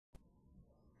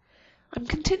I'm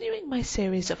continuing my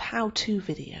series of how-to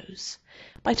videos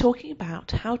by talking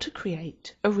about how to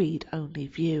create a read-only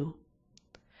view.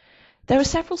 There are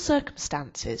several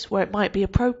circumstances where it might be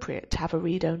appropriate to have a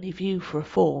read-only view for a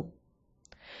form.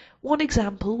 One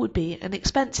example would be an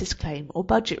expenses claim or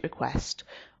budget request,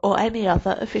 or any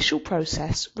other official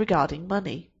process regarding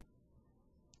money.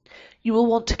 You will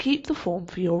want to keep the form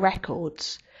for your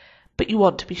records, but you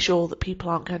want to be sure that people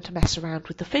aren't going to mess around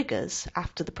with the figures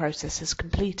after the process is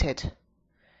completed.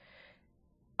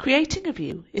 Creating a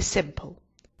view is simple.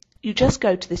 You just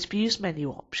go to this Views menu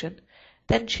option,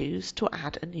 then choose to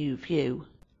add a new view.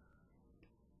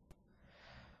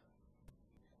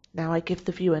 Now I give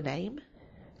the view a name.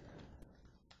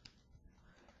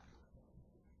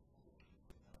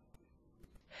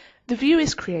 The view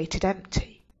is created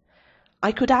empty.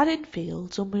 I could add in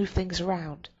fields or move things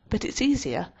around, but it's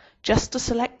easier just to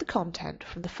select the content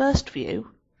from the first view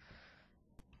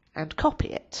and copy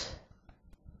it.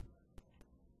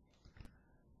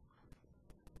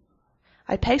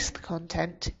 I paste the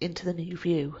content into the new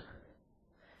view.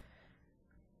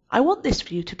 I want this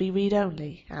view to be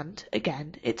read-only, and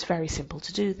again, it's very simple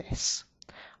to do this.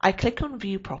 I click on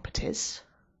View Properties,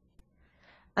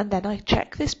 and then I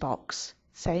check this box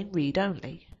saying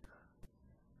Read-Only.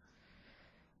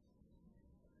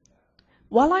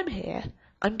 While I'm here,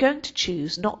 I'm going to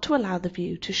choose not to allow the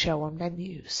view to show on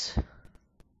menus.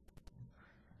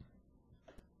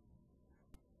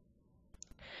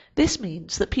 This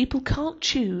means that people can't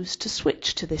choose to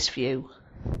switch to this view.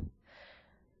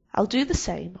 I'll do the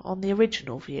same on the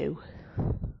original view.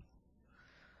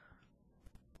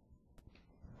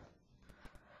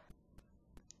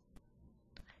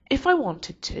 If I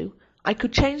wanted to, I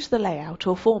could change the layout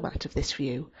or format of this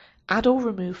view, add or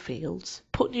remove fields,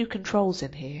 put new controls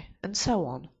in here, and so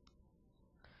on.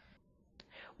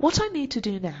 What I need to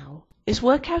do now is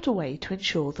work out a way to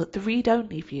ensure that the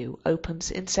read-only view opens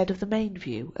instead of the main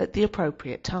view at the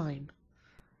appropriate time.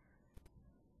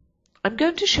 I'm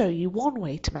going to show you one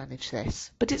way to manage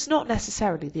this, but it's not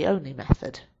necessarily the only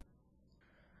method.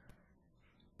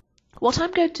 What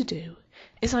I'm going to do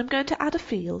is I'm going to add a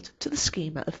field to the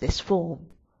schema of this form.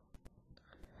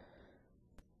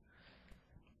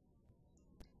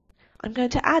 I'm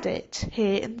going to add it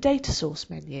here in the Data Source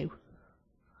menu.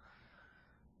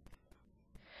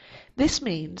 This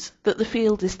means that the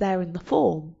field is there in the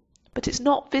form, but it's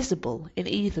not visible in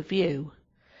either view.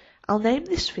 I'll name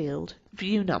this field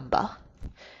View Number,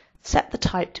 set the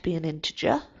type to be an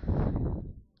integer,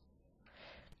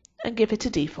 and give it a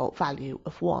default value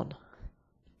of 1.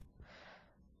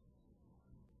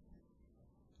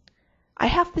 I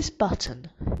have this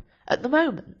button. At the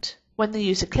moment, when the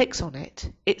user clicks on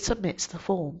it, it submits the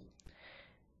form.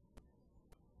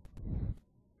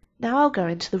 Now I'll go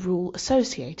into the rule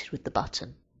associated with the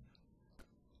button.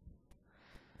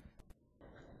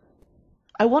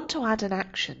 I want to add an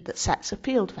action that sets a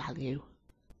field value.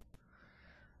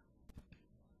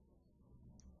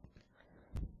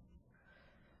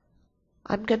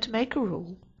 I'm going to make a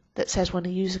rule that says when a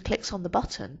user clicks on the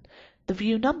button, the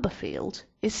View Number field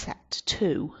is set to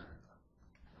 2.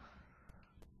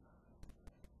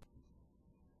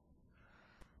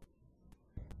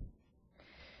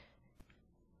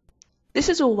 This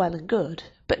is all well and good,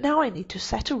 but now I need to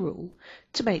set a rule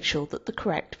to make sure that the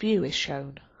correct view is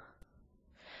shown.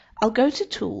 I'll go to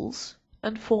Tools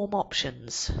and Form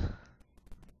Options.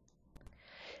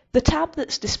 The tab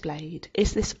that's displayed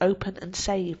is this Open and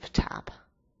Save tab.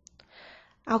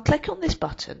 I'll click on this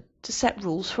button to set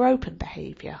rules for open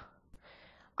behaviour.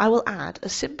 I will add a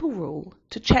simple rule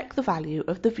to check the value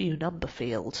of the View Number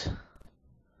field.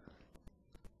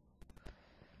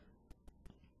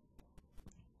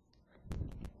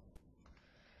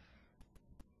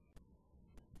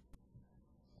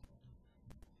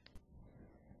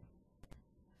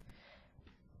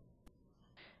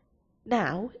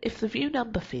 Now, if the View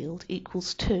Number field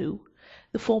equals 2,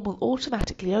 the form will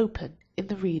automatically open in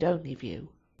the read-only view.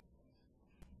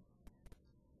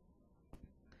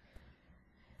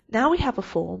 Now we have a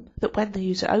form that when the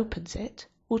user opens it,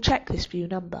 will check this view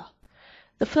number.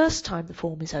 The first time the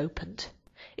form is opened,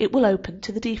 it will open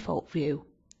to the default view.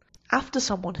 After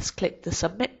someone has clicked the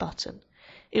Submit button,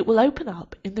 it will open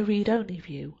up in the read-only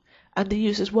view, and the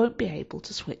users won't be able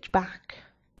to switch back.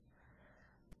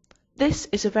 This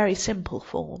is a very simple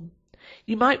form.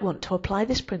 You might want to apply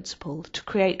this principle to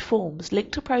create forms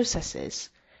linked to processes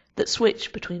that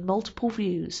switch between multiple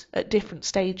views at different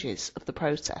stages of the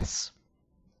process.